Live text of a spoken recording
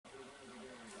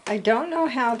I don't know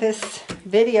how this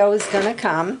video is going to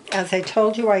come. As I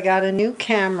told you, I got a new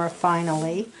camera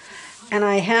finally, and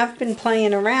I have been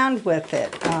playing around with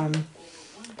it.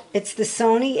 It's the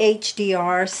Sony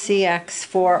HDR CX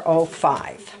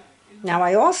 405. Now,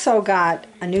 I also got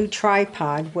a new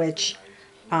tripod, which,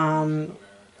 and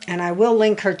I will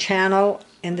link her channel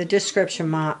in the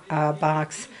description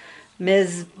box,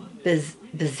 Ms.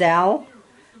 Bizel.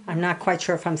 I'm not quite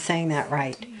sure if I'm saying that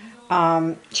right.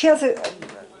 She has a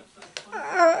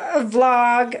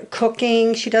vlog,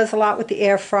 cooking. She does a lot with the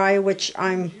air fryer, which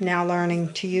I'm now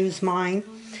learning to use mine.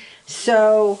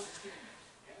 So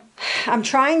I'm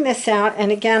trying this out,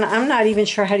 and again, I'm not even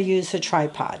sure how to use a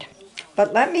tripod.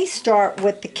 But let me start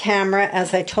with the camera.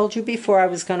 As I told you before, I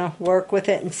was going to work with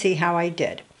it and see how I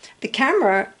did. The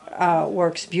camera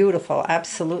works beautiful,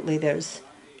 absolutely. There's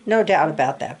no doubt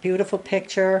about that. Beautiful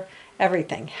picture,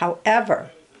 everything.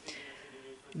 However,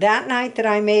 that night that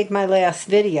I made my last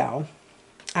video,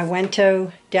 I went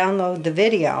to download the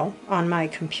video on my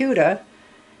computer,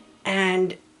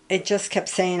 and it just kept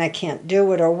saying I can't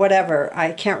do it or whatever.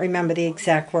 I can't remember the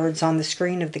exact words on the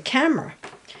screen of the camera.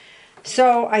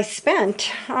 So I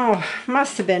spent,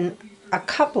 must have been a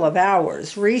couple of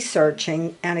hours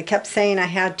researching, and it kept saying I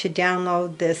had to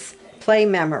download this play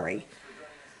memory.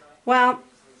 Well,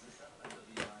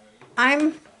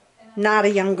 I'm not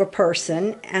a younger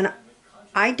person, and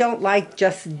I don't like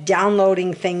just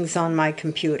downloading things on my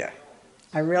computer.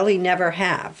 I really never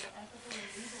have.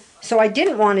 So I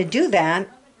didn't want to do that,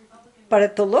 but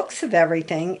at the looks of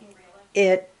everything,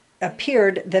 it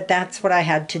appeared that that's what I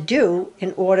had to do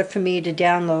in order for me to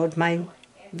download my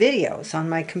videos on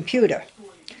my computer.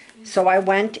 So I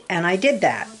went and I did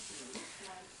that.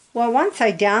 Well, once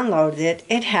I downloaded it,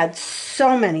 it had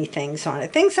so many things on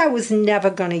it, things I was never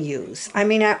going to use. I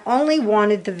mean, I only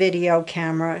wanted the video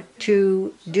camera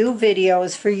to do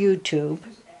videos for YouTube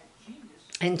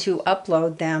and to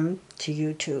upload them to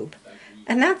YouTube.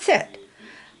 And that's it.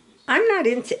 I'm not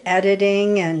into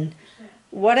editing and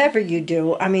whatever you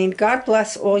do. I mean, God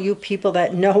bless all you people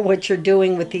that know what you're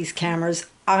doing with these cameras.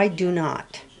 I do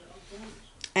not.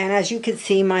 And as you can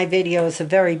see, my videos are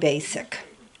very basic.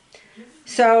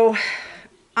 So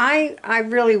I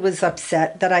really was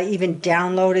upset that I even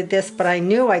downloaded this, but I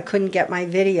knew I couldn't get my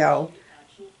video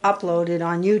uploaded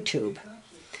on YouTube.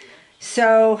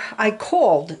 So I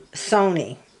called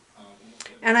Sony,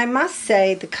 and I must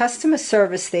say the customer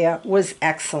service there was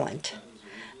excellent.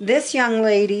 This young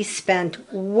lady spent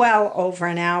well over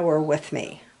an hour with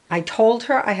me. I told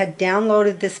her I had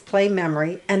downloaded this play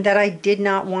memory and that I did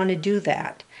not want to do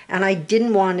that, and I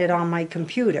didn't want it on my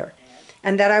computer,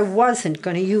 and that I wasn't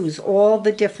going to use all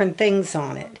the different things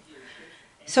on it.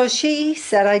 So she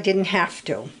said I didn't have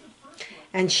to.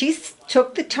 And she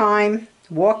took the time,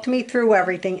 walked me through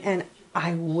everything, and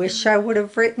I wish I would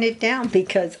have written it down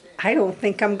because I don't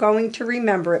think I'm going to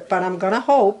remember it, but I'm going to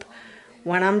hope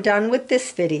when I'm done with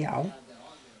this video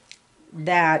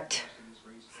that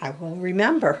I will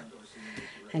remember.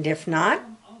 And if not,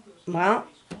 well,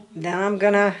 then I'm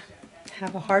going to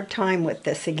have a hard time with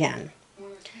this again.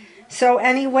 So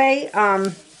anyway,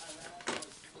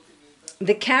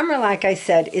 the camera, like I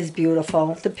said, is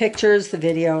beautiful. The pictures, the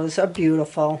videos are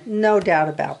beautiful. No doubt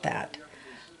about that.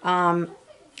 Now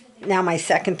my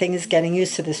second thing is getting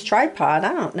used to this tripod.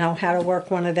 I don't know how to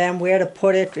work one of them, where to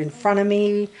put it in front of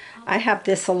me. I have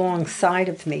this alongside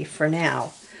of me for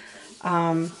now.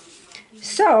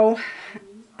 So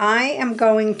I am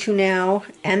going to now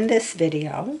end this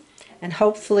video and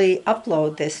hopefully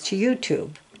upload this to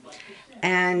YouTube.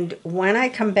 And when I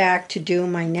come back to do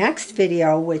my next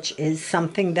video, which is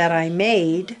something that I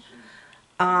made,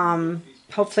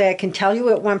 hopefully I can tell you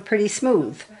it went pretty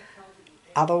smooth.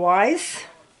 Otherwise,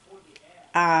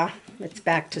 it's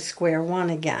back to square one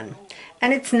again.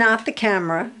 And it's not the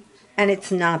camera, and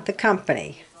it's not the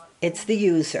company. It's the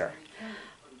user.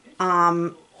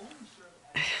 I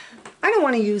don't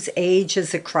want to use age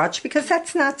as a crutch because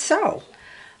that's not so.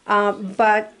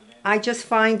 But I just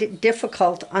find it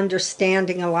difficult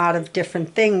understanding a lot of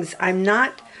different things. I'm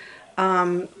not,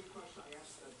 you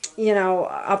know,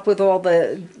 up with all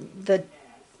the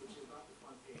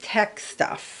tech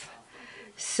stuff.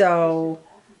 So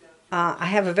I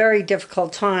have a very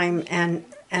difficult time, and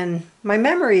my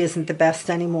memory isn't the best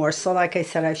anymore. So like I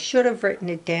said, I should have written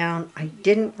it down. I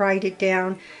didn't write it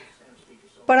down.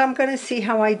 But I'm going to see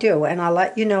how I do, and I'll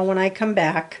let you know when I come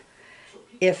back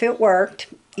if it worked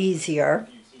easier.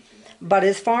 But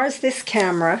as far as this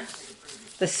camera,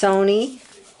 the Sony,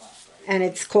 and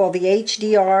it's called the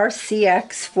HDR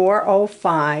CX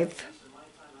 405,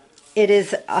 it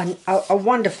is a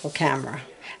wonderful camera.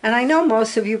 And I know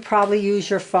most of you probably use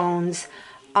your phones.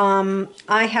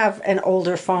 I have an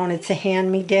older phone. It's a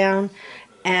hand-me-down,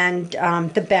 and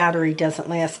the battery doesn't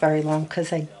last very long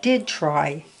because I did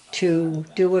try to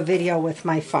do a video with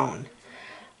my phone.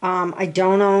 I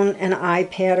don't own an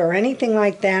iPad or anything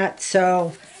like that,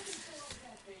 so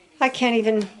I can't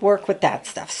even work with that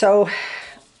stuff. So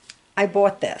I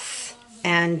bought this,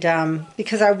 and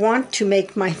because I want to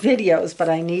make my videos, but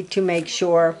I need to make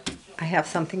sure I have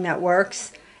something that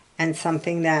works and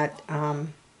something that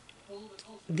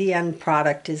the end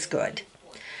product is good.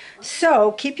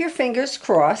 So keep your fingers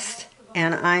crossed,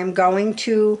 and I'm going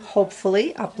to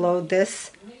hopefully upload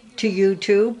this to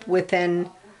YouTube within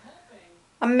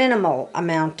a minimal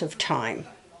amount of time,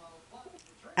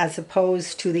 as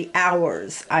opposed to the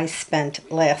hours I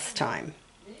spent last time.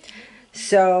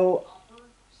 So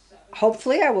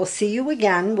hopefully I will see you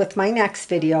again with my next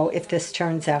video if this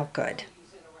turns out good.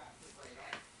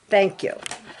 Thank you.